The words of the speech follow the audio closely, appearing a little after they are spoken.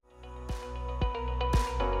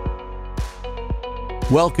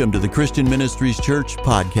Welcome to the Christian Ministries Church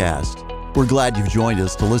podcast. We're glad you've joined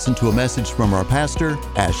us to listen to a message from our pastor,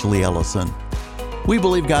 Ashley Ellison. We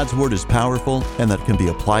believe God's Word is powerful and that it can be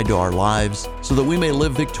applied to our lives so that we may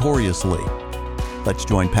live victoriously. Let's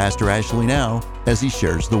join Pastor Ashley now as he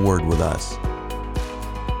shares the Word with us.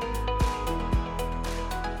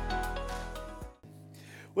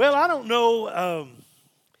 Well, I don't know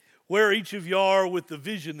where each of you are with the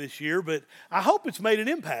vision this year, but I hope it's made an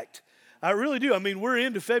impact. I really do. I mean, we're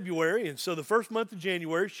into February, and so the first month of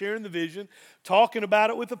January, sharing the vision, talking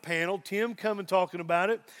about it with a panel. Tim coming talking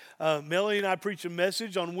about it. Melanie and I preach a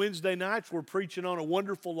message on Wednesday nights. We're preaching on a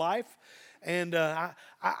wonderful life, and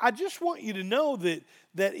I just want you to know that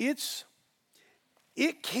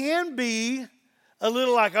it can be a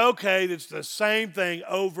little like, okay, it's the same thing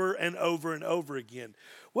over and over and over again.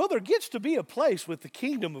 Well, there gets to be a place with the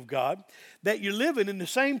kingdom of God that you're living in the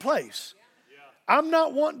same place. I'm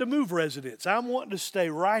not wanting to move residence. I'm wanting to stay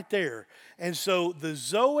right there. And so the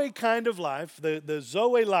Zoe kind of life, the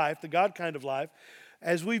Zoe life, the God kind of life,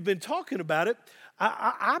 as we've been talking about it,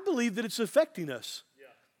 I believe that it's affecting us. Yeah.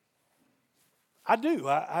 I do.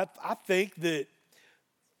 I think that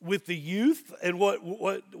with the youth and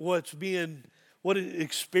what's being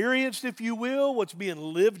experienced, if you will, what's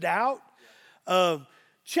being lived out.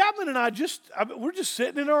 Chapman and we're just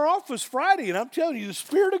sitting in our office Friday, and I'm telling you, the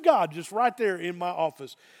Spirit of God just right there in my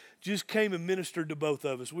office just came and ministered to both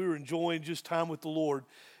of us. We were enjoying just time with the Lord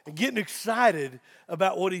and getting excited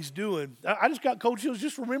about what He's doing. I just got cold chills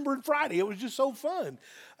just remembering Friday. It was just so fun.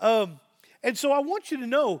 And so I want you to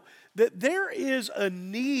know that there is a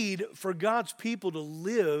need for God's people to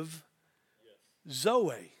live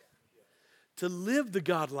Zoe, to live the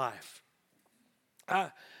God life.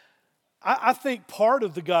 I think part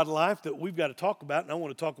of the God life that we've got to talk about, and I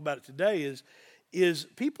want to talk about it today, is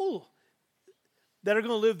people that are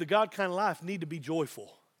going to live the God kind of life need to be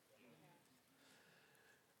joyful.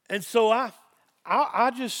 And so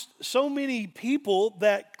so many people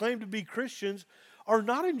that claim to be Christians are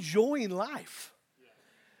not enjoying life.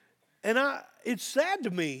 And it's sad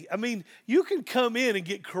to me. I mean, you can come in and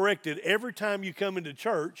get corrected every time you come into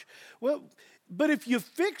church. Well, but if you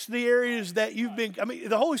fix the areas that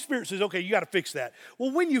the Holy Spirit says, okay, you got to fix that.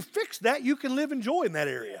 Well, when you fix that, you can live and joy in that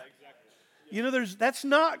area. Yeah, exactly. You know, that's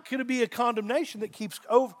not going to be a condemnation that keeps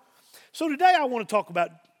over. So today I want to talk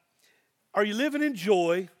about, are you living in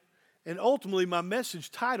joy? And ultimately my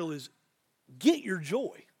message title is, get your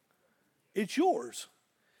joy. It's yours.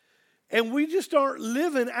 And we just aren't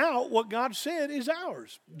living out what God said is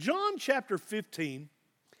ours. John chapter 15,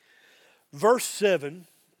 verse 7,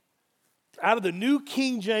 out of the New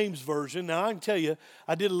King James Version. Now, I can tell you,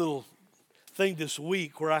 I did a little thing this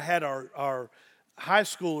week where I had our high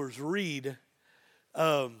schoolers read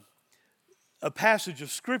a passage of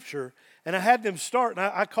Scripture, and I had them start, and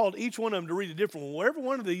I called each one of them to read a different one. Well, every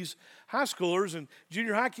one of these high schoolers and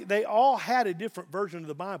junior high, they all had a different version of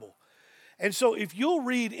the Bible. And so if you'll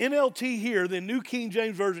read NLT here, then New King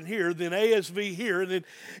James Version here, then ASV here, then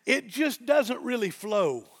it just doesn't really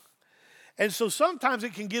flow. And so sometimes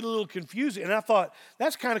it can get a little confusing. And I thought,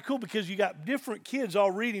 that's kind of cool because you got different kids all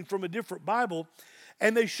reading from a different Bible,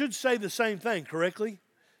 and they should say the same thing, correctly?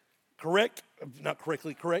 Correct? Not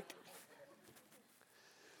correctly, correct.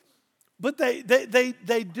 But they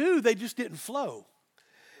do, they just didn't flow.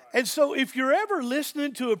 And so if you're ever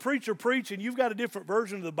listening to a preacher preach and you've got a different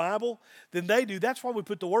version of the Bible than they do, that's why we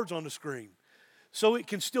put the words on the screen, so it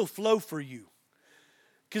can still flow for you.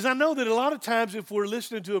 Because I know that a lot of times if we're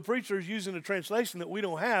listening to a preacher who's using a translation that we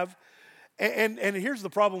don't have, and here's the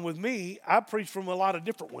problem with me, I preach from a lot of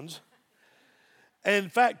different ones. And in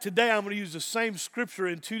fact, today I'm going to use the same scripture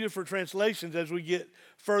in two different translations as we get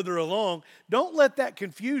further along. Don't let that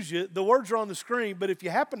confuse you. The words are on the screen, but if you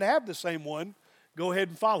happen to have the same one, go ahead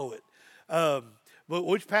and follow it. But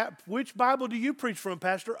which Bible do you preach from,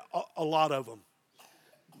 Pastor? A lot of them.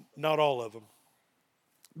 Not all of them.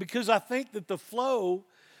 Because I think that the flow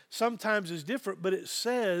sometimes is different, but it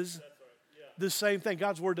says the same thing.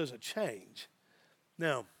 God's Word doesn't change.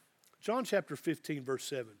 Now, John chapter 15, verse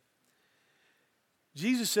 7.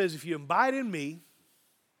 Jesus says, if you abide in me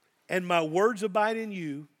and my words abide in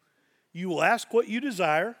you, you will ask what you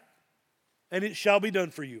desire, and it shall be done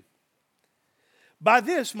for you. By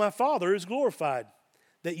this my Father is glorified,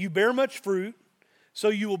 that you bear much fruit, so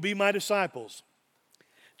you will be my disciples.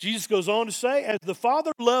 Jesus goes on to say, as the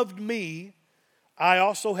Father loved me, I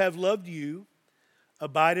also have loved you.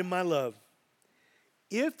 Abide in my love.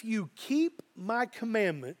 If you keep my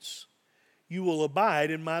commandments, you will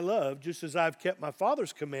abide in my love, just as I've kept my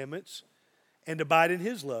Father's commandments and abide in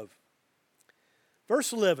His love.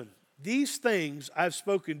 Verse 11, these things I've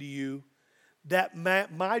spoken to you, that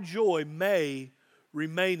my joy may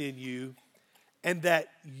remain in you, and that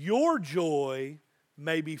your joy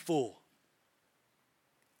may be full.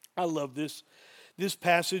 I love this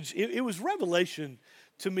passage. It was revelation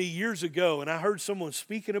to me years ago, and I heard someone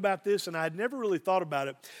speaking about this, and I had never really thought about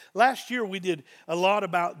it. Last year, we did a lot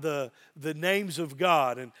about the names of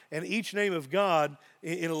God, and each name of God,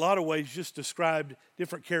 in a lot of ways, just described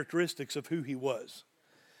different characteristics of who he was.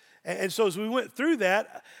 And so as we went through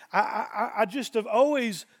that, I just have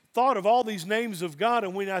always thought of all these names of God,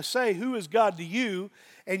 and when I say, who is God to you,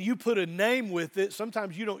 and you put a name with it,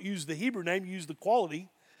 sometimes you don't use the Hebrew name, you use the quality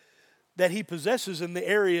that he possesses in the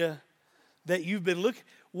area that you've been looking.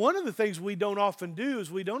 One of the things we don't often do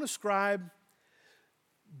is we don't ascribe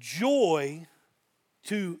joy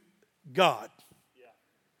to God. Yeah.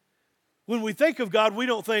 When we think of God, we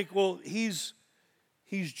don't think, well, he's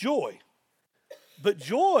joy. But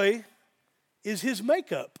joy is his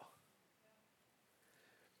makeup.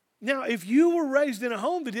 Now, if you were raised in a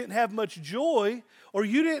home that didn't have much joy, or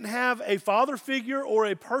you didn't have a father figure or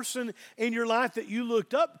a person in your life that you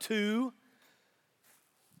looked up to,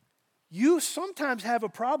 you sometimes have a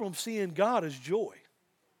problem seeing God as joy.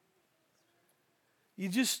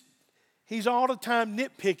 He's all the time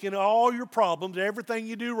nitpicking all your problems, everything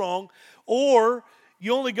you do wrong, or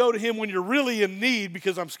you only go to him when you're really in need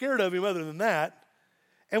because I'm scared of him other than that.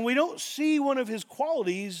 And we don't see one of his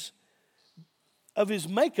qualities of his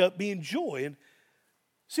makeup being joy. And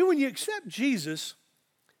see, when you accept Jesus,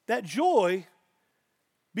 that joy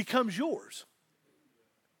becomes yours.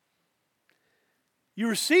 You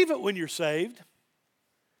receive it when you're saved,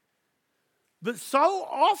 but so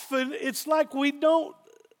often it's like we don't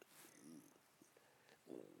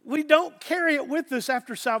carry it with us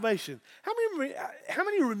after salvation. How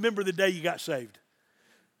many remember the day you got saved?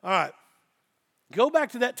 All right. Go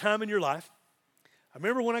back to that time in your life. I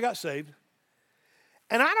remember when I got saved.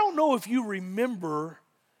 And I don't know if you remember,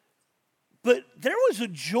 but there was a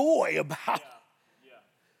joy about it. Yeah.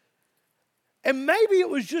 And maybe it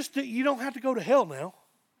was just that you don't have to go to hell now.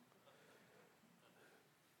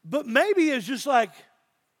 But maybe it's just like,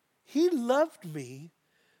 he loved me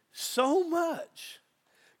so much.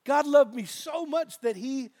 God loved me so much that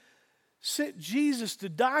he sent Jesus to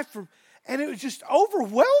die for me. And it was just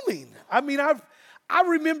overwhelming. I mean, I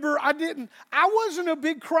remember I wasn't a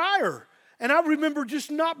big crier. And I remember just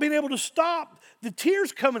not being able to stop the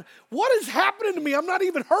tears coming. What is happening to me? I'm not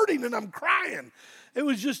even hurting and I'm crying. It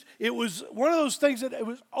was one of those things that it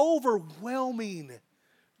was overwhelming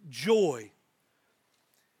joy.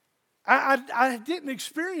 I didn't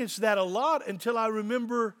experience that a lot until I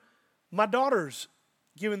remember my daughters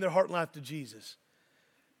giving their heart and life to Jesus.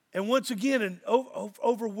 And once again, an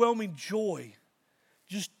overwhelming joy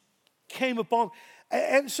just came upon me.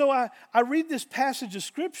 And so I read this passage of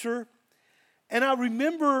Scripture, and I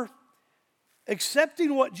remember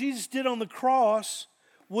accepting what Jesus did on the cross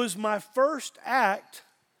was my first act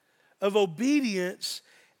of obedience.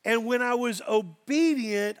 And when I was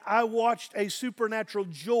obedient, I watched a supernatural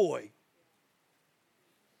joy.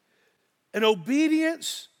 An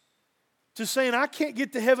obedience to saying, I can't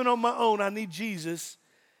get to heaven on my own, I need Jesus.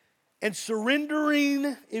 And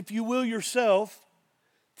surrendering, if you will, yourself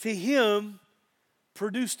to him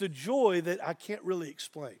produced a joy that I can't really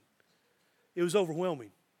explain. It was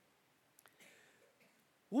overwhelming.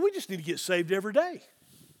 Well, we just need to get saved every day.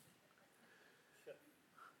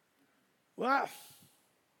 Well,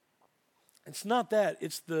 it's not that.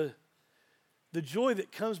 It's the joy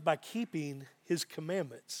that comes by keeping his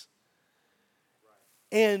commandments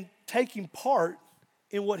and taking part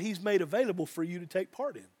in what he's made available for you to take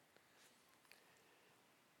part in.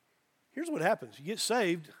 Here's what happens. You get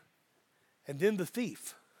saved, and then the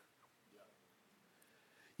thief.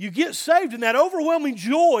 You get saved, and that overwhelming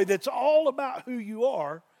joy that's all about who you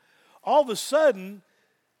are, all of a sudden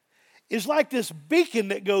is like this beacon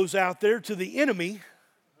that goes out there to the enemy,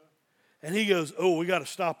 and he goes, oh, we got to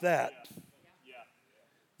stop that.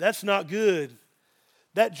 That's not good.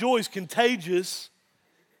 That joy is contagious.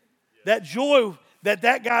 That joy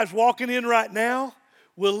that guy's walking in right now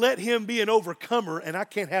will let him be an overcomer, and I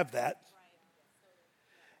can't have that.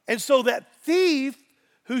 And so that thief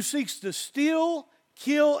who seeks to steal,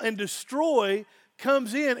 kill, and destroy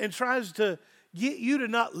comes in and tries to get you to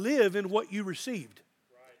not live in what you received.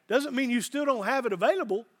 Doesn't mean you still don't have it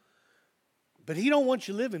available, but he don't want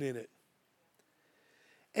you living in it.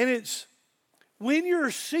 And it's when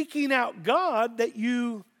you're seeking out God that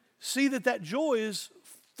you see that joy is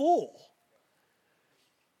full.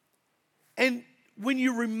 And when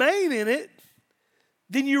you remain in it,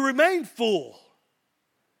 then you remain full.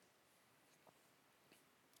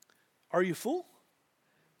 Are you full?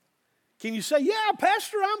 Can you say, yeah,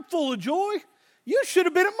 Pastor, I'm full of joy? You should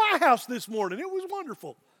have been at my house this morning. It was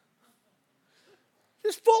wonderful.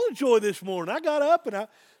 Just full of joy this morning. I got up and I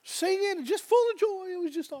singing and just full of joy. It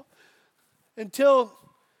was just all. Until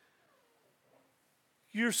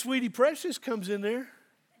your sweetie Precious comes in there.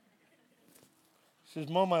 Says,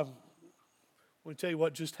 Mom, I want to tell you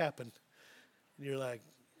what just happened. And you're like,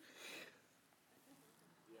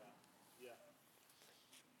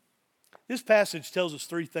 This passage tells us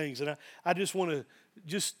three things, and I just want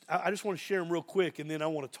to share them real quick, and then I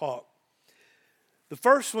want to talk. The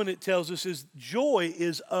first one it tells us is joy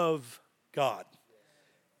is of God.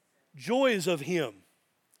 Joy is of Him.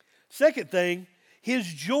 Second thing, His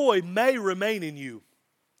joy may remain in you.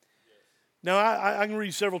 Now, I can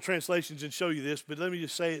read several translations and show you this, but let me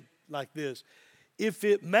just say it like this. If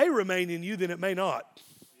it may remain in you, then it may not.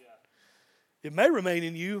 It may remain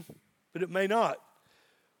in you, but it may not.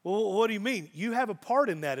 Well, what do you mean? You have a part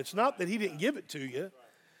in that. It's not that He didn't give it to you.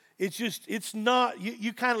 It's just, it's not,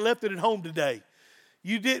 you kind of left it at home today.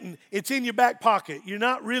 You didn't, it's in your back pocket. You're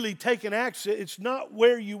not really taking action. It's not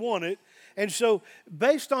where you want it. And so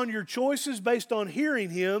based on your choices, based on hearing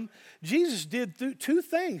Him, Jesus did two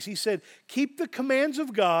things. He said, keep the commands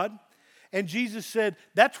of God. And Jesus said,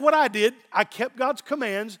 that's what I did. I kept God's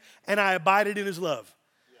commands and I abided in His love.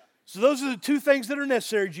 So those are the two things that are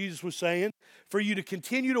necessary, Jesus was saying, for you to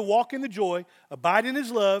continue to walk in the joy, abide in His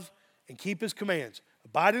love, and keep His commands.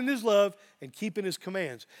 Abide in His love and keep in His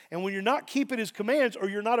commands. And when you're not keeping His commands or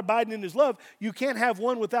you're not abiding in His love, you can't have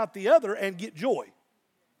one without the other and get joy.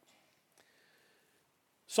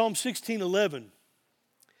 Psalm 16:11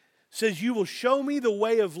 says, you will show me the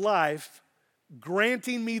way of life,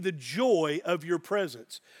 granting me the joy of your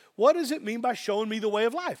presence. What does it mean by showing me the way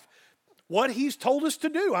of life? What He's told us to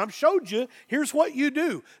do. I've showed you, here's what you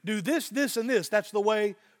do. Do this, this, and this. That's the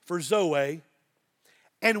way for Zoe.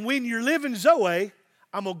 And when you're living Zoe,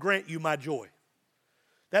 I'm going to grant you my joy.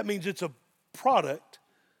 That means it's a product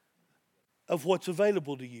of what's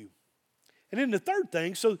available to you. And then the third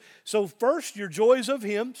thing, so first, your joy is of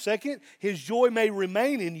Him. Second, His joy may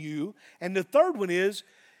remain in you. And the third one is,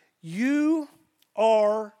 you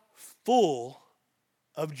are full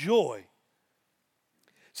of joy.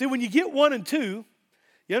 See, when you get 1 and 2,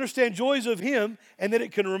 you understand joy is of Him and that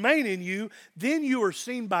it can remain in you, then you are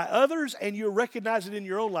seen by others and you recognize it in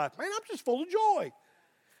your own life. Man, I'm just full of joy.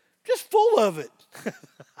 Just full of it.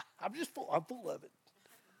 I'm full of it.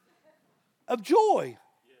 Of joy.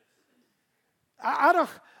 I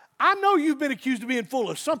know you've been accused of being full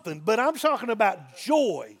of something, but I'm talking about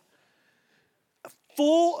joy.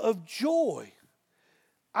 Full of joy.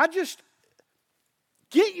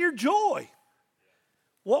 Get your joy.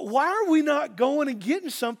 Why are we not going and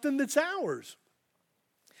getting something that's ours?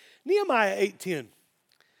 Nehemiah 8:10.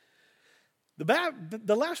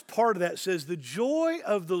 The last part of that says, the joy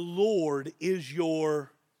of the Lord is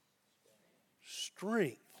your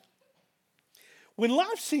strength. When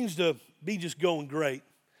life seems to be just going great,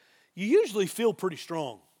 you usually feel pretty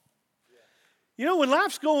strong. You know, when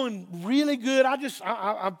life's going really good, I'm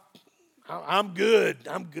good.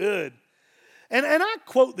 I'm good. And I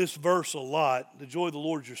quote this verse a lot, the joy of the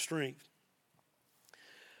Lord is your strength.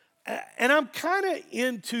 And I'm kind of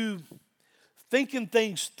into thinking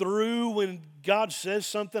things through when God says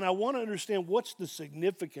something. I want to understand what's the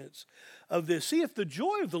significance of this. See, if the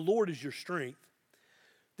joy of the Lord is your strength,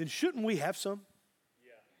 then shouldn't we have some?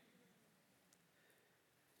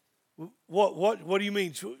 Yeah. What do you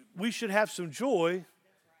mean? We should have some joy,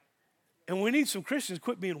 and we need some Christians to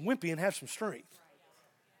quit being wimpy and have some strength.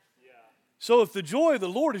 So if the joy of the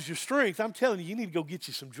Lord is your strength, I'm telling you, you need to go get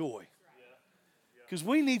you some joy. Because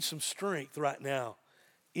we need some strength right now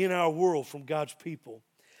in our world from God's people.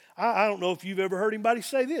 I don't know if you've ever heard anybody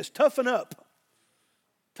say this, toughen up.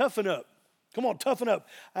 Toughen up. Come on, toughen up.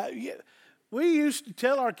 We used to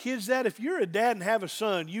tell our kids that if you're a dad and have a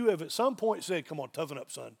son, you have at some point said, come on, toughen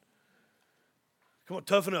up, son. Come on,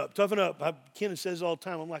 toughen up, toughen up. Kenneth says all the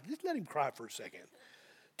time, I'm like, just let him cry for a second.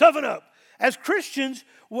 Toughen up. As Christians,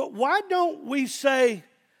 why don't we say,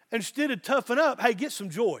 instead of toughen up, hey, get some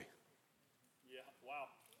joy? Yeah, wow.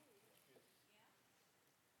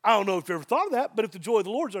 I don't know if you ever thought of that, but if the joy of the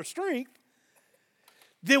Lord is our strength,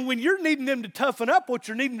 then when you're needing them to toughen up, what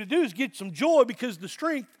you're needing to do is get some joy because the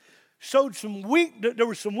strength showed there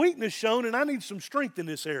was some weakness shown, and I need some strength in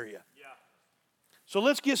this area. Yeah. So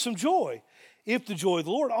let's get some joy. If the joy of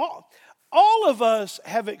the Lord, all of us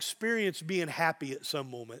have experienced being happy at some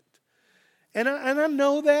moment. And I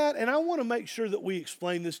know that, and I want to make sure that we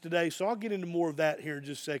explain this today, so I'll get into more of that here in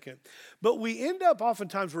just a second. But we end up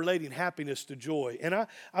oftentimes relating happiness to joy, and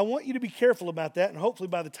I want you to be careful about that, and hopefully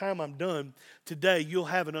by the time I'm done today, you'll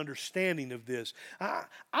have an understanding of this.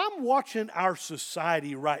 I'm watching our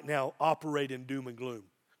society right now operate in doom and gloom.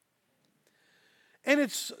 And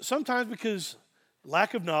it's sometimes because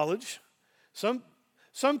lack of knowledge.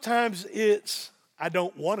 Sometimes it's I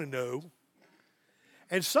don't want to know.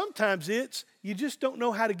 And sometimes it's you just don't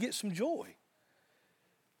know how to get some joy.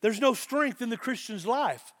 There's no strength in the Christian's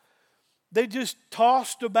life. They just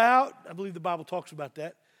tossed about. I believe the Bible talks about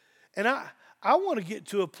that. And I want to get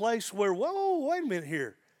to a place where, whoa, wait a minute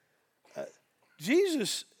here.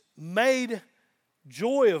 Jesus made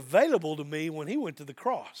joy available to me when he went to the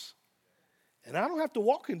cross. And I don't have to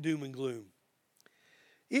walk in doom and gloom.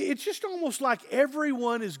 It's just almost like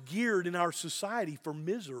everyone is geared in our society for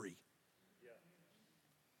misery.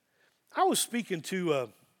 I was speaking to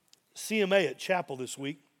CMA at Chapel this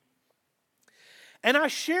week, and I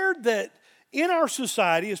shared that in our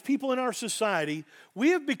society, as people in our society, we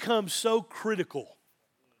have become so critical.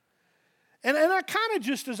 And I kind of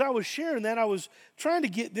just, as I was sharing that, I was trying to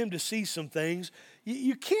get them to see some things.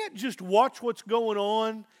 You can't just watch what's going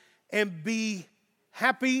on and be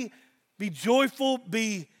happy, be joyful,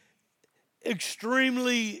 be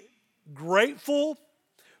extremely grateful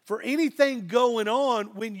for anything going on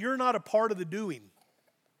when you're not a part of the doing.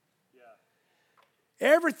 Yeah.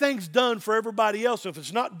 Everything's done for everybody else. If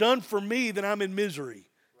it's not done for me, then I'm in misery.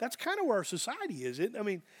 That's kind of where our society is. I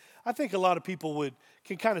mean, I think a lot of people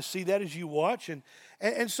can kind of see that as you watch.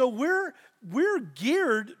 And so we're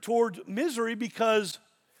geared toward misery because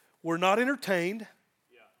we're not entertained,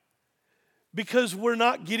 because we're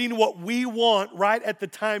not getting what we want right at the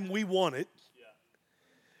time we want it.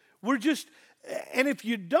 We're just... And if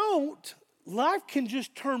you don't, life can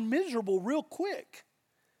just turn miserable real quick.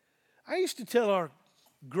 I used to tell our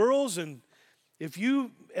girls, and if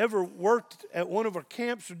you ever worked at one of our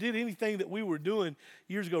camps or did anything that we were doing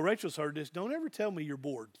years ago, Rachel's heard this, don't ever tell me you're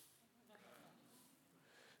bored.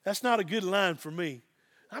 That's not a good line for me.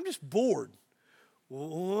 I'm just bored.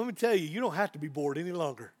 Well, let me tell you, you don't have to be bored any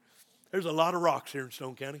longer. There's a lot of rocks here in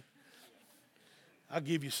Stone County. I'll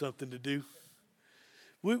give you something to do.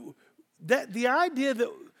 The idea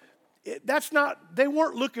that's not, they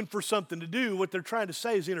weren't looking for something to do. What they're trying to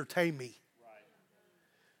say is entertain me. Right.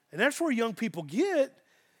 And that's where young people get.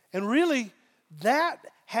 And really, that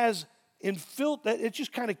has it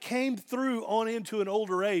just kind of came through on into an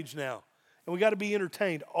older age now. And we got to be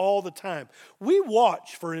entertained all the time. We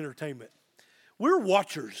watch for entertainment. We're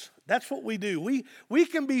watchers. That's what we do. We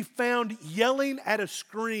can be found yelling at a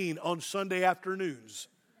screen on Sunday afternoons.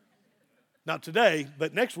 Not today,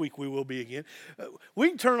 but next week we will be again. We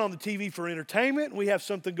can turn on the TV for entertainment, and we have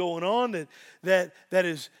something going on that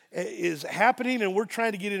is happening, and we're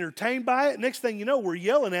trying to get entertained by it. Next thing you know, we're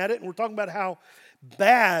yelling at it, and we're talking about how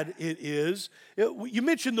bad it is. You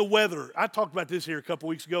mentioned the weather. I talked about this here a couple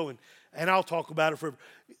weeks ago, and I'll talk about it forever.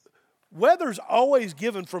 Weather's always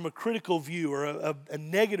given from a critical view or a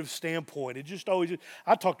negative standpoint. It just always.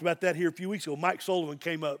 I talked about that here a few weeks ago. Mike Sullivan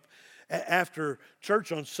came up after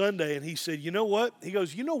church on Sunday, and he said, you know what? He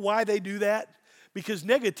goes, you know why they do that? Because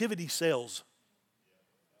negativity sells.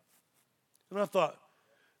 And I thought,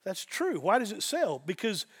 that's true. Why does it sell?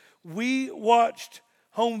 Because we watched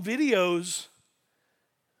home videos,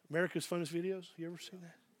 America's Funniest Videos. You ever seen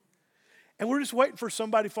that? And we're just waiting for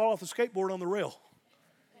somebody to fall off the skateboard on the rail.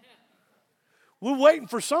 We're waiting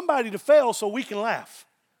for somebody to fail so we can laugh.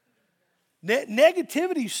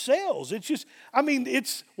 Negativity sells. It's just,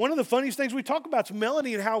 it's one of the funniest things we talk about is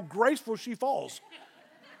Melanie and how graceful she falls.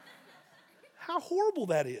 How horrible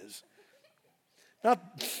that is.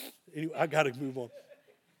 Anyway, I got to move on.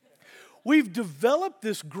 We've developed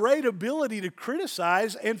this great ability to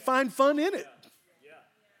criticize and find fun in it.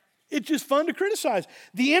 It's just fun to criticize.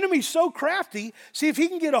 The enemy's so crafty. See, if he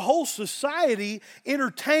can get a whole society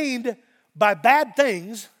entertained by bad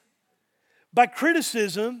things, by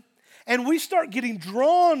criticism, and we start getting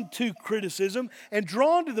drawn to criticism and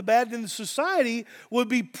drawn to the bad, then the society would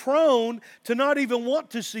be prone to not even want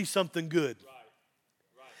to see something good.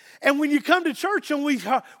 Right. And when you come to church and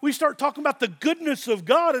we start talking about the goodness of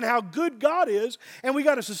God and how good God is, and we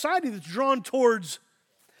got a society that's drawn towards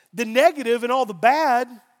the negative and all the bad,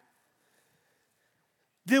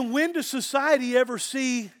 then when does society ever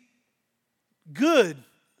see good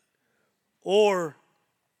or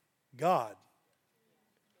God?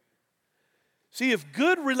 See, if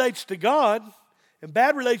good relates to God and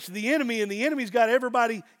bad relates to the enemy, and the enemy's got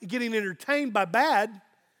everybody getting entertained by bad,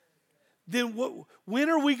 then when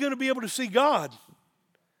are we going to be able to see God?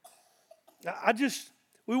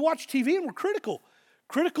 We watch TV and we're critical.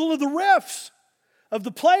 Critical of the refs, of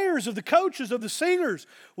the players, of the coaches, of the singers.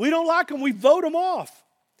 We don't like them, we vote them off.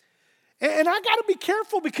 And I got to be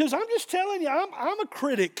careful because I'm just telling you, I'm a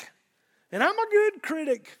critic. And I'm a good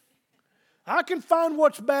critic. I can find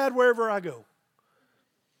what's bad wherever I go.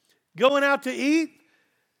 Going out to eat,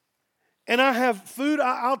 and I have food,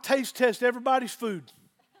 I'll taste test everybody's food.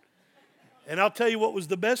 And I'll tell you what was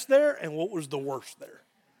the best there and what was the worst there.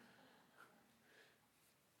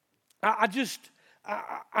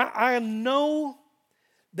 I know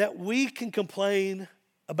that we can complain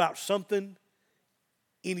about something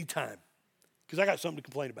anytime. Because I got something to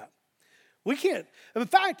complain about. We can't. In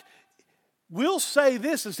fact, we'll say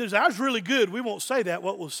this and says, I was really good. We won't say that.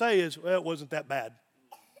 What we'll say is, well, it wasn't that bad.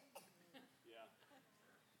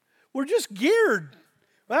 We're just geared.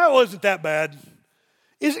 Well, it wasn't that bad.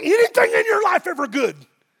 Is anything in your life ever good?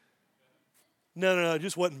 No, it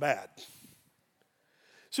just wasn't bad.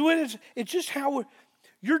 So it's just how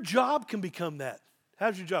your job can become that.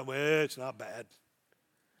 How's your job? Well, it's not bad.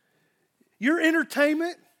 Your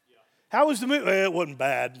entertainment, how was the movie? Well, it wasn't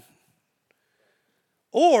bad.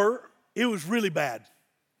 Or it was really bad.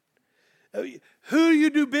 Who you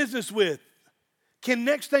do business with can,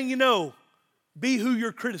 next thing you know, be who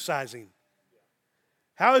you're criticizing.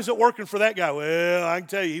 How is it working for that guy? Well, I can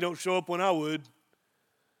tell you, he don't show up when I would.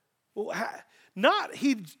 Well, not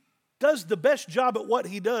he does the best job at what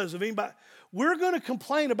he does of anybody. We're going to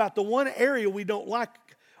complain about the one area we don't like.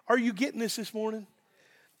 Are you getting this morning?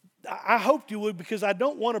 I hoped you would, because I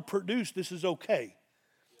don't want to produce this is okay.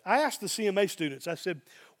 I asked the CMA students, I said,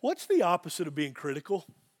 what's the opposite of being critical?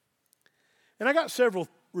 And I got several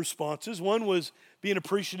responses. One was being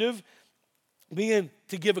appreciative, to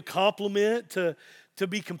give a compliment, to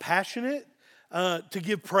be compassionate, to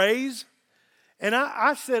give praise. And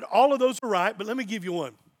I said all of those are right, but let me give you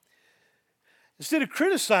one. Instead of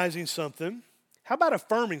criticizing something, how about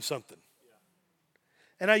affirming something?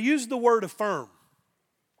 And I used the word affirm.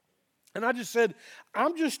 And I just said,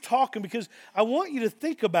 I'm just talking because I want you to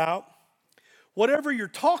think about whatever you're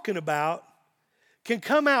talking about can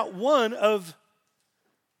come out one of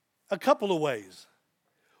a couple of ways.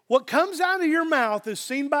 What comes out of your mouth is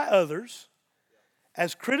seen by others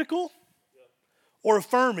as critical or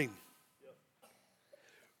affirming.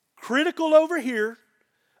 Critical over here,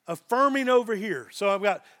 affirming over here. So I've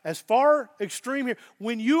got as far extreme here.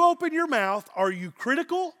 When you open your mouth, are you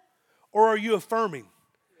critical or are you affirming?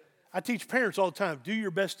 I teach parents all the time, do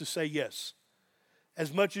your best to say yes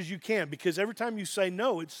as much as you can, because every time you say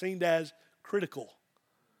no, it's seen as critical.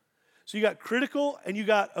 So you got critical and you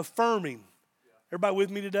got affirming. Everybody with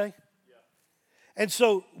me today? And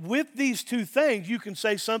so with these two things, you can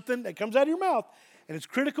say something that comes out of your mouth and it's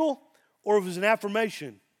critical, or if it's an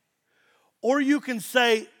affirmation. Or you can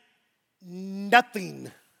say nothing.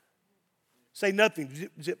 Say nothing.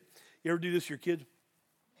 Zip, zip. You ever do this to your kids?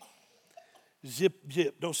 Zip,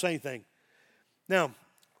 zip. Don't say anything. Now,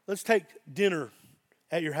 let's take dinner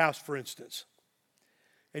at your house, for instance.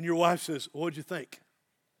 And your wife says, well, what'd you think?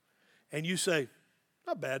 And you say,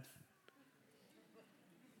 not bad.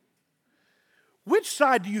 Which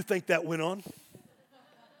side do you think that went on?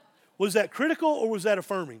 Was that critical or was that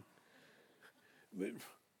affirming?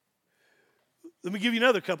 Let me give you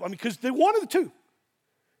another couple. Because they wanted the two.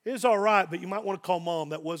 It's all right, but you might want to call mom.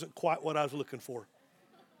 That wasn't quite what I was looking for.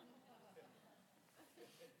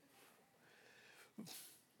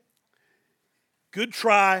 Good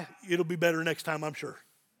try. It'll be better next time, I'm sure.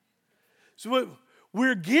 So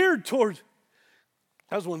we're geared towards,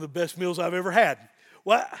 that was one of the best meals I've ever had.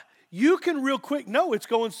 Well, you can real quick know it's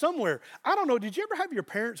going somewhere. I don't know, did you ever have your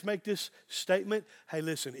parents make this statement? Hey,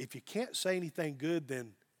 listen, if you can't say anything good,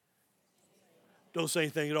 then don't say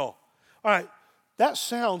anything at all. All right, that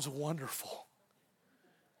sounds wonderful.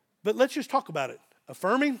 But let's just talk about it.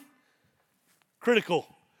 Affirming, critical.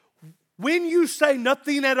 When you say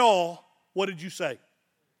nothing at all, what did you say?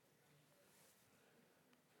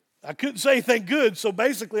 I couldn't say anything good, so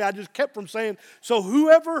basically I just kept from saying, so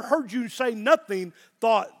whoever heard you say nothing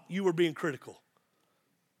thought you were being critical.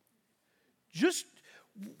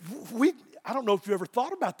 I don't know if you ever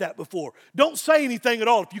thought about that before. Don't say anything at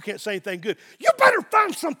all if you can't say anything good. You better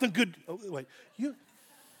find something good. Oh, wait,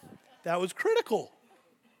 that was critical.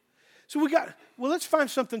 So let's find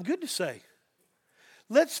something good to say.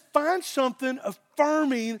 Let's find something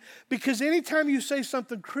affirming, because anytime you say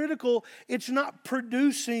something critical, it's not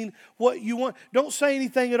producing what you want. Don't say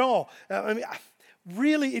anything at all.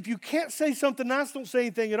 Really, if you can't say something nice, don't say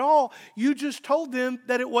anything at all. You just told them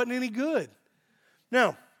that it wasn't any good.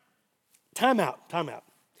 Now, time out.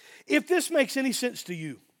 If this makes any sense to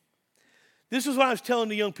you, this is what I was telling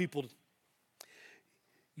the young people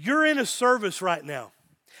You're in a service right now,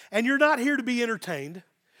 and you're not here to be entertained.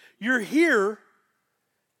 You're here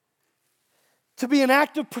to be an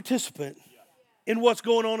active participant in what's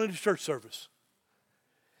going on in the church service.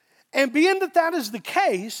 And being that that is the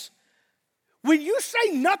case, when you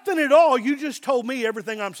say nothing at all, you just told me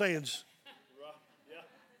everything I'm saying.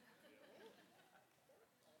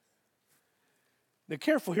 Now,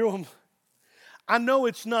 careful here. I know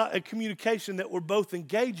it's not a communication that we're both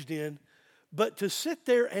engaged in, but to sit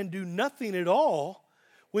there and do nothing at all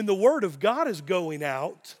when the Word of God is going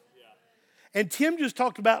out, and Tim just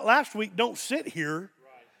talked about last week, don't sit here. Right.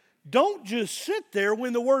 Don't just sit there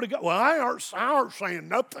when the Word of God, well, I aren't saying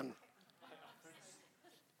nothing.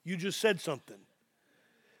 You just said something.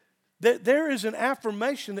 There is an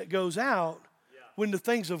affirmation that goes out when the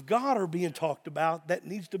things of God are being talked about that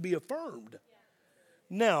needs to be affirmed.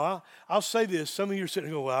 Now, I'll say this. Some of you are sitting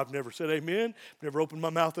and go, well, I've never said amen. I've never opened my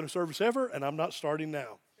mouth in a service ever, and I'm not starting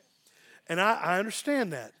now. And I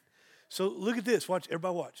understand that. So look at this. Watch.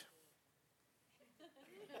 Everybody watch.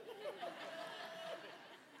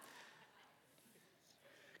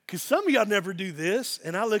 Because some of y'all never do this,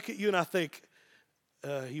 and I look at you and I think,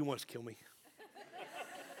 he wants to kill me.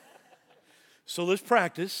 So let's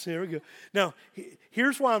practice. There we go. Now,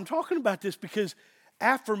 here's why I'm talking about this, because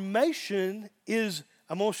affirmation is,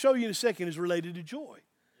 I'm going to show you in a second, is related to joy.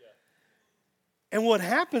 Yeah. And what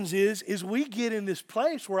happens is we get in this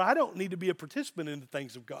place where I don't need to be a participant in the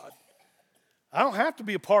things of God. I don't have to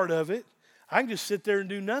be a part of it. I can just sit there and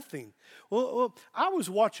do nothing. Well, I was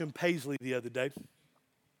watching Paisley the other day.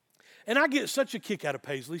 And I get such a kick out of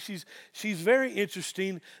Paisley. She's very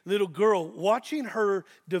interesting little girl. Watching her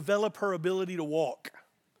develop her ability to walk.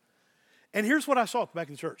 And here's what I saw back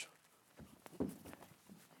in the church.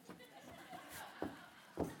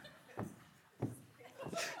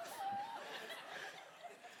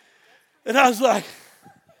 And I was like,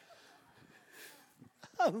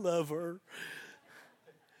 I love her.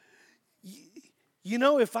 You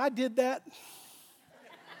know, if I did that,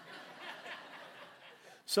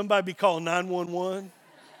 somebody be calling 911.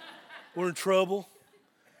 We're in trouble.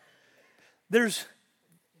 There's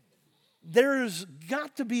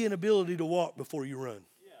got to be an ability to walk before you run.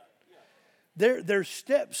 There's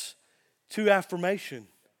steps to affirmation.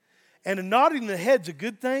 And a nodding the head's a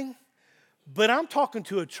good thing, but I'm talking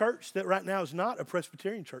to a church that right now is not a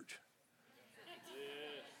Presbyterian church.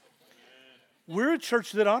 We're a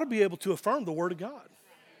church that ought to be able to affirm the Word of God.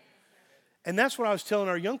 And that's what I was telling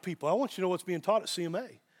our young people. I want you to know what's being taught at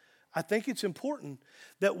CMA. I think it's important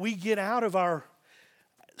that we get out of our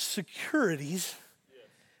securities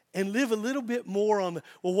and live a little bit more on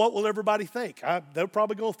well, what will everybody think? They're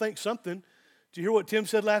probably going to think something. Did you hear what Tim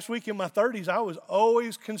said last week? In my 30s, I was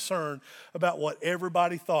always concerned about what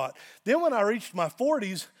everybody thought. Then when I reached my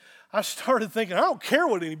 40s, I started thinking, I don't care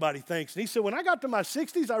what anybody thinks. And he said, when I got to my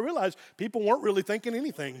 60s, I realized people weren't really thinking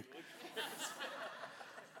anything.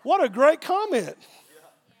 What a great comment.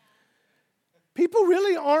 People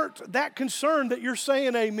really aren't that concerned that you're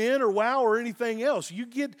saying amen or wow or anything else.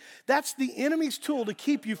 That's the enemy's tool to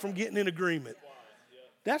keep you from getting in agreement.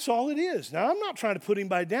 That's all it is. Now, I'm not trying to put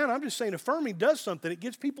anybody down. I'm just saying affirming does something. It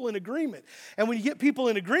gets people in agreement. And when you get people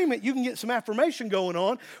in agreement, you can get some affirmation going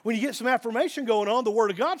on. When you get some affirmation going on, the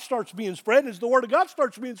Word of God starts being spread. And as the Word of God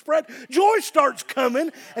starts being spread, joy starts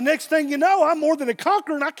coming. And next thing you know, I'm more than a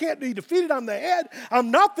conqueror and I can't be defeated. I'm the head.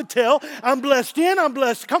 I'm not the tail. I'm blessed in. I'm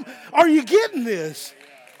blessed to come. Are you getting this?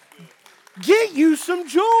 Get you some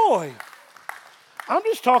joy. I'm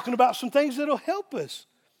just talking about some things that'll help us.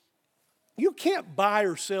 You can't buy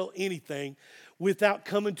or sell anything without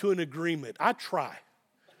coming to an agreement. I try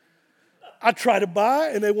to buy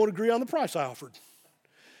and they won't agree on the price I offered.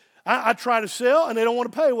 I try to sell and they don't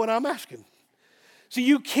want to pay what I'm asking. See,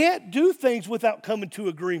 you can't do things without coming to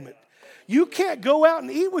agreement. You can't go out and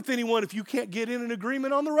eat with anyone if you can't get in an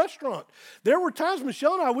agreement on the restaurant. There were times,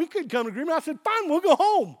 Michelle and I, we couldn't come to agreement. I said, fine, we'll go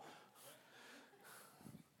home.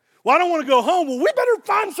 Well, I don't want to go home. Well, we better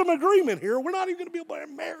find some agreement here. We're not even going to be able to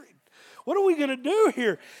get married. What are we going to do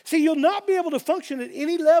here? See, you'll not be able to function at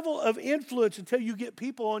any level of influence until you get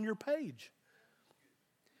people on your page.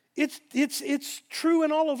 It's true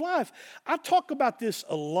in all of life. I talk about this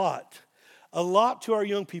a lot to our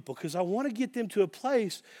young people because I want to get them to a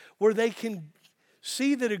place where they can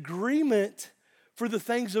see that agreement for the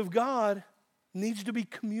things of God needs to be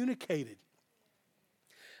communicated.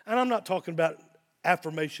 And I'm not talking about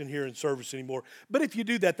affirmation here in service anymore, but if you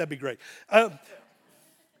do that, that'd be great.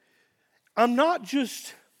 I'm not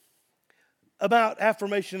just about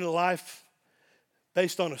affirmation in life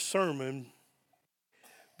based on a sermon,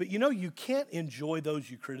 but you know you can't enjoy those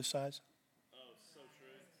you criticize. Oh, so true.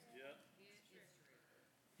 Yeah.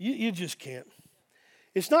 You just can't.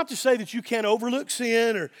 It's not to say that you can't overlook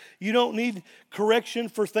sin or you don't need correction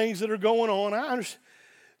for things that are going on. I understand.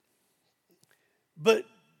 But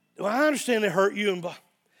I understand they hurt you,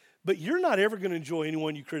 but you're not ever going to enjoy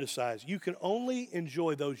anyone you criticize. You can only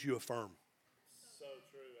enjoy those you affirm. So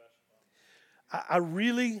true. I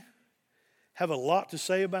really have a lot to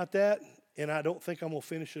say about that, and I don't think I'm going to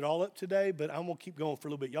finish it all up today, but I'm going to keep going for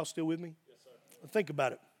a little bit. Y'all still with me? Yes, sir. Think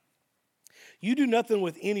about it. You do nothing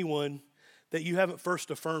with anyone that you haven't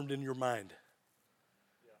first affirmed in your mind.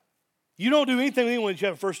 You don't do anything with anyone that you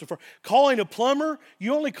haven't first affirmed. Calling a plumber,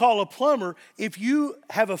 you only call a plumber if you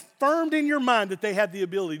have affirmed in your mind that they have the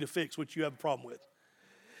ability to fix what you have a problem with.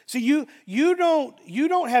 See, you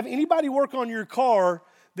don't have anybody work on your car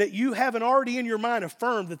that you haven't already in your mind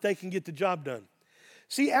affirmed that they can get the job done.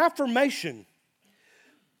 See, affirmation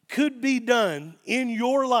could be done in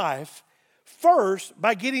your life first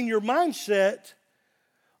by getting your mindset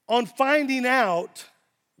on finding out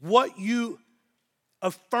what you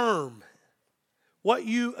affirm, what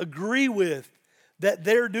you agree with that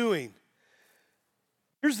they're doing.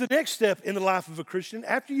 Here's the next step in the life of a Christian.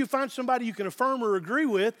 After you find somebody you can affirm or agree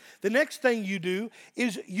with, the next thing you do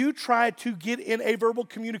is you try to get in a verbal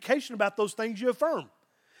communication about those things you affirm.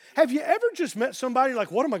 Have you ever just met somebody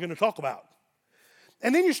like, what am I going to talk about?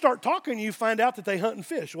 And then you start talking and you find out that they hunt and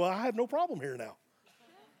fish. Well, I have no problem here now.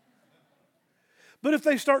 But if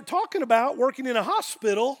they start talking about working in a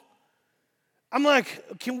hospital, I'm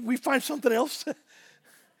like, can we find something else?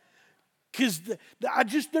 Because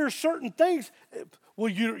there are certain things. Well,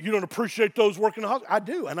 you don't appreciate those working in a hospital. I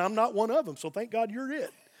do, and I'm not one of them, so thank God you're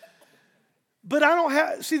it. But I don't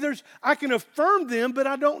have, I can affirm them, but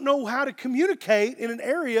I don't know how to communicate in an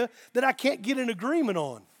area that I can't get an agreement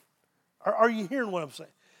on. Are you hearing what I'm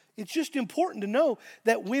saying? It's just important to know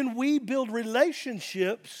that when we build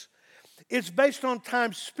relationships, it's based on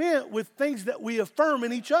time spent with things that we affirm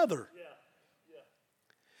in each other.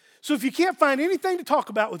 So if you can't find anything to talk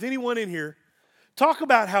about with anyone in here, talk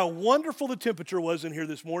about how wonderful the temperature was in here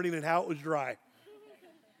this morning and how it was dry.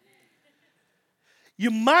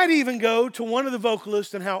 You might even go to one of the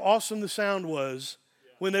vocalists and how awesome the sound was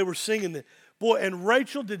when they were singing it. Boy, and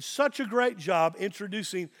Rachel did such a great job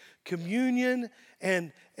introducing communion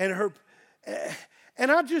and her,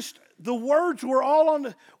 and the words were all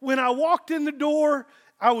on when I walked in the door,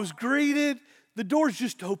 I was greeted. The doors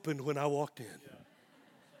just opened when I walked in.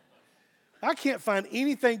 I can't find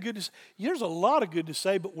anything good to say. There's a lot of good to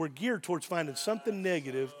say, but we're geared towards finding something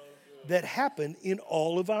negative that happened in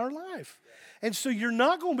all of our life. And so you're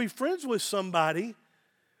not going to be friends with somebody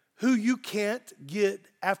who you can't get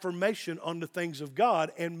affirmation on the things of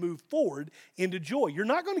God and move forward into joy. You're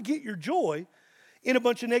not going to get your joy in a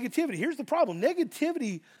bunch of negativity. Here's the problem.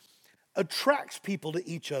 Negativity attracts people to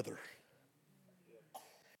each other.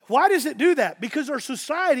 Why does it do that? Because our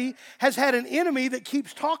society has had an enemy that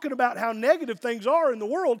keeps talking about how negative things are in the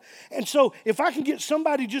world. And so if I can get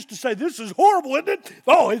somebody just to say, this is horrible, isn't it?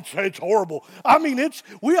 Oh, it's horrible. I mean,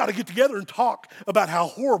 we ought to get together and talk about how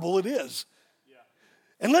horrible it is. Yeah.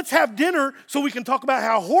 And let's have dinner so we can talk about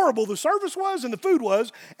how horrible the service was and the food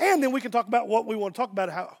was. And then we can talk about what we want to talk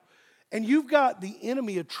about. And you've got the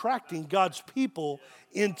enemy attracting God's people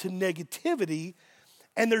into negativity.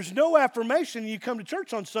 And there's no affirmation. You come to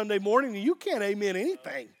church on Sunday morning and you can't amen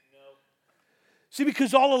anything. No. See,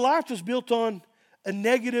 because all of life is built on a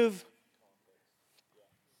negative.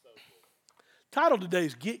 Title today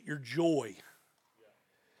is Get Your Joy.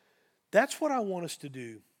 That's what I want us to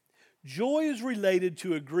do. Joy is related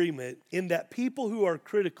to agreement in that people who are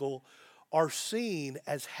critical are seen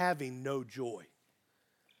as having no joy.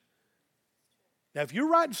 Now, if you're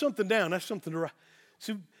writing something down, that's something to write.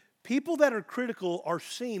 See, people that are critical are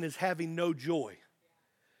seen as having no joy.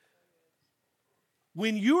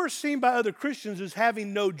 When you are seen by other Christians as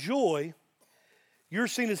having no joy, you're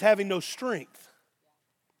seen as having no strength.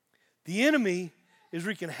 The enemy is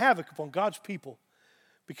wreaking havoc upon God's people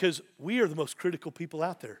because we are the most critical people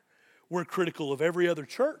out there. We're critical of every other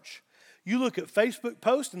church. You look at Facebook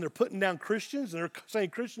posts and they're putting down Christians and they're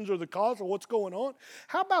saying Christians are the cause of what's going on.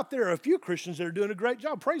 How about there are a few Christians that are doing a great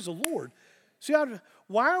job? Praise the Lord. See,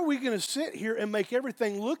 why are we going to sit here and make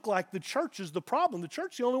everything look like the church is the problem? The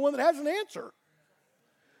church is the only one that has an answer.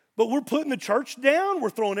 But we're putting the church down. We're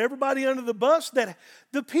throwing everybody under the bus. That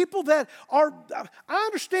the people that are, I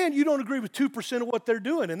understand you don't agree with 2% of what they're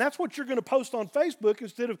doing. And that's what you're going to post on Facebook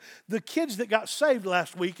instead of the kids that got saved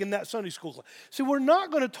last week in that Sunday school class. See, we're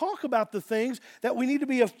not going to talk about the things that we need to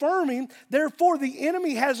be affirming. Therefore, the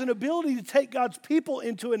enemy has an ability to take God's people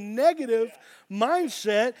into a negative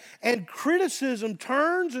mindset, and criticism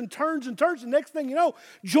turns and turns and turns. The next thing you know,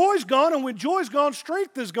 joy's gone, and when joy's gone,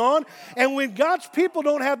 strength is gone. And when God's people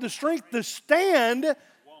don't have the strength to stand,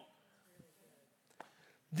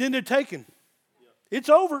 then they're taken. It's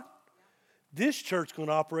over. This church's going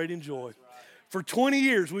to operate in joy. For 20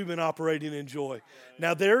 years, we've been operating in joy.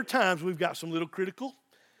 Now, there are times we've got some little critical,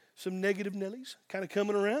 some negative Nellies kind of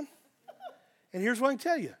coming around. And here's what I can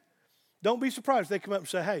tell you. Don't be surprised if they come up and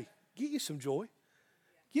say, hey, get you some joy.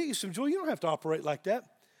 Get you some joy. You don't have to operate like that.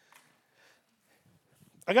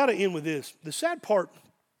 I got to end with this. The sad part,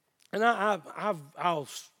 and I'll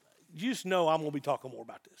just know I'm going to be talking more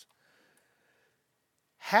about this.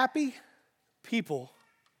 Happy people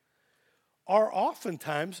are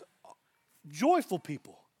oftentimes joyful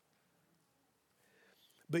people.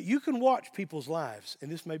 But you can watch people's lives, and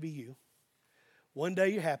this may be you. One day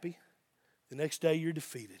you're happy, the next day you're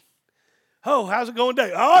defeated. Oh, how's it going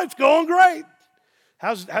today? Oh, it's going great.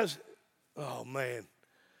 Oh man,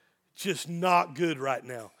 just not good right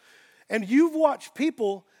now. And you've watched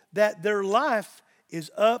people that their life is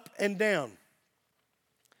up and down.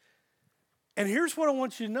 And here's what I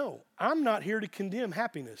want you to know. I'm not here to condemn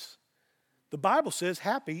happiness. The Bible says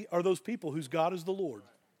happy are those people whose God is the Lord.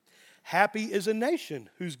 Happy is a nation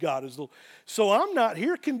whose God is the Lord. So I'm not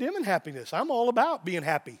here condemning happiness. I'm all about being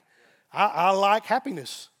happy. I like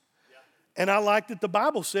happiness. And I like that the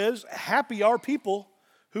Bible says happy are people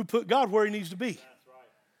who put God where he needs to be.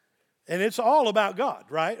 And it's all about God,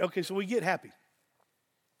 right? Okay, so we get happy.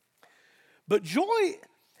 But joy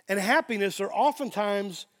and happiness are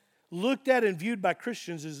oftentimes looked at and viewed by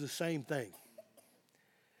Christians as the same thing.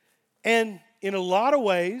 And in a lot of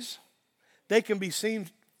ways, they can be seen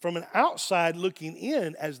from an outside looking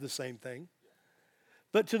in as the same thing.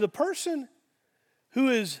 But to the person who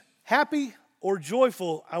is happy or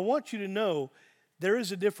joyful, I want you to know there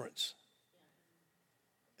is a difference.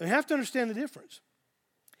 And you have to understand the difference.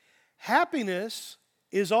 Happiness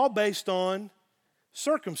is all based on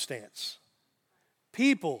circumstance,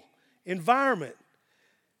 people, environment.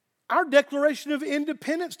 Our Declaration of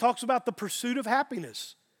Independence talks about the pursuit of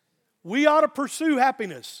happiness. We ought to pursue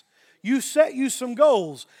happiness. You set you some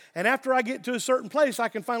goals, and after I get to a certain place, I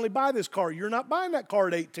can finally buy this car. You're not buying that car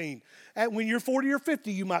at 18. When you're 40 or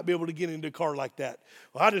 50, you might be able to get into a car like that.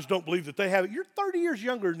 Well, I just don't believe that they have it. You're 30 years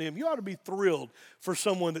younger than them. You ought to be thrilled for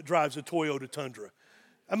someone that drives a Toyota Tundra.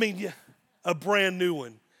 I mean, a brand new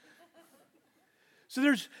one.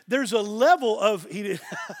 So there's a level of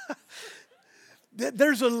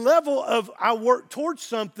there's a level of I work towards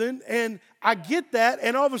something and I get that,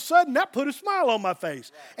 and all of a sudden that put a smile on my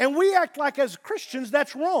face. And we act like as Christians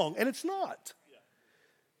that's wrong, and it's not.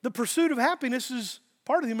 The pursuit of happiness is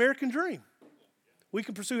part of the American dream. We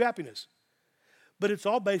can pursue happiness. But it's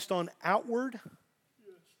all based on outward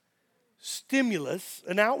stimulus,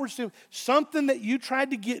 an outward stimulus, something that you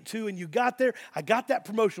tried to get to and you got there. I got that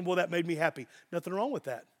promotion. Well, that made me happy. Nothing wrong with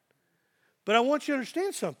that. But I want you to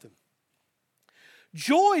understand something.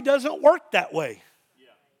 Joy doesn't work that way.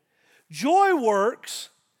 Joy works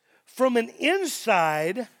from an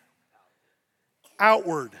inside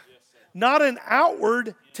outward, not an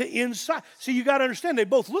outward to inside. See, you got to understand, they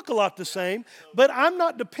both look a lot the same, but I'm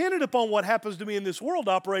not dependent upon what happens to me in this world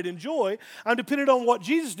to operate in joy. I'm dependent on what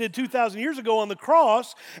Jesus did 2,000 years ago on the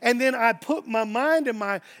cross, and then I put my mind and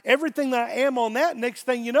my everything that I am on that. Next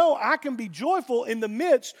thing you know, I can be joyful in the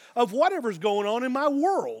midst of whatever's going on in my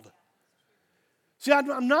world. See,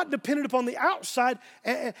 I'm not dependent upon the outside,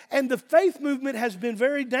 and the faith movement has been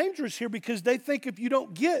very dangerous here because they think if you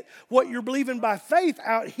don't get what you're believing by faith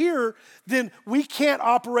out here, then we can't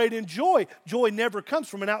operate in joy. Joy never comes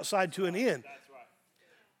from an outside to an in.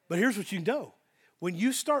 But here's what you know. When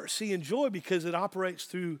you start seeing joy because it operates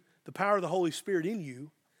through the power of the Holy Spirit in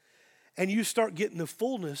you, and you start getting the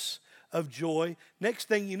fullness of joy, next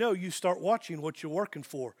thing you know, you start watching what you're working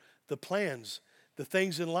for, the plans, the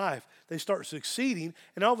things in life, they start succeeding,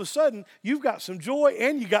 and all of a sudden, you've got some joy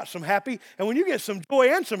and you got some happy, and when you get some joy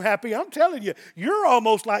and some happy, I'm telling you, you're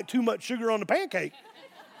almost like too much sugar on the pancake.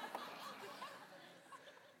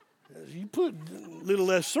 You put a little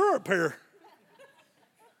less syrup here.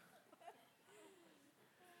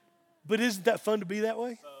 But isn't that fun to be that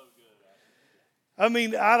way? I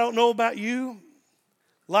mean, I don't know about you.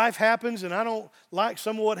 Life happens, and I don't like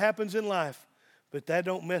some of what happens in life, but that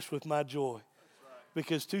don't mess with my joy.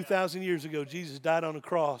 Because 2,000 years ago, Jesus died on the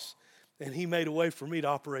cross, and he made a way for me to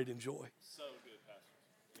operate in joy. So good, Pastor.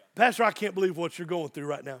 Yeah. Pastor, I can't believe what you're going through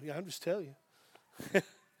right now. Yeah, I'm just telling you.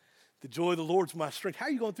 The joy of the Lord's my strength. How are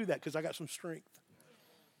you going through that? Because I got some strength.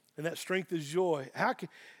 And that strength is joy. How can,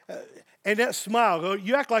 and that smile,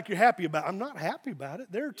 you act like you're happy about it. I'm not happy about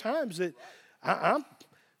it. There are times that I'm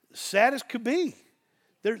sad as could be.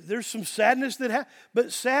 There's some sadness that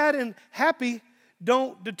but sad and happy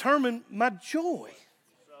don't determine my joy.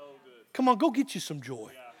 Come on, go get you some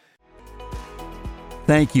joy.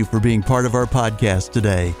 Thank you for being part of our podcast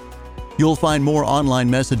today. You'll find more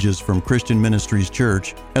online messages from Christian Ministries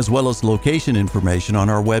Church, as well as location information on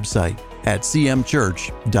our website at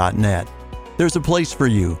cmchurch.net. There's a place for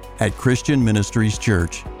you at Christian Ministries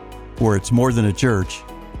Church, where it's more than a church,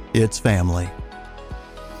 it's family.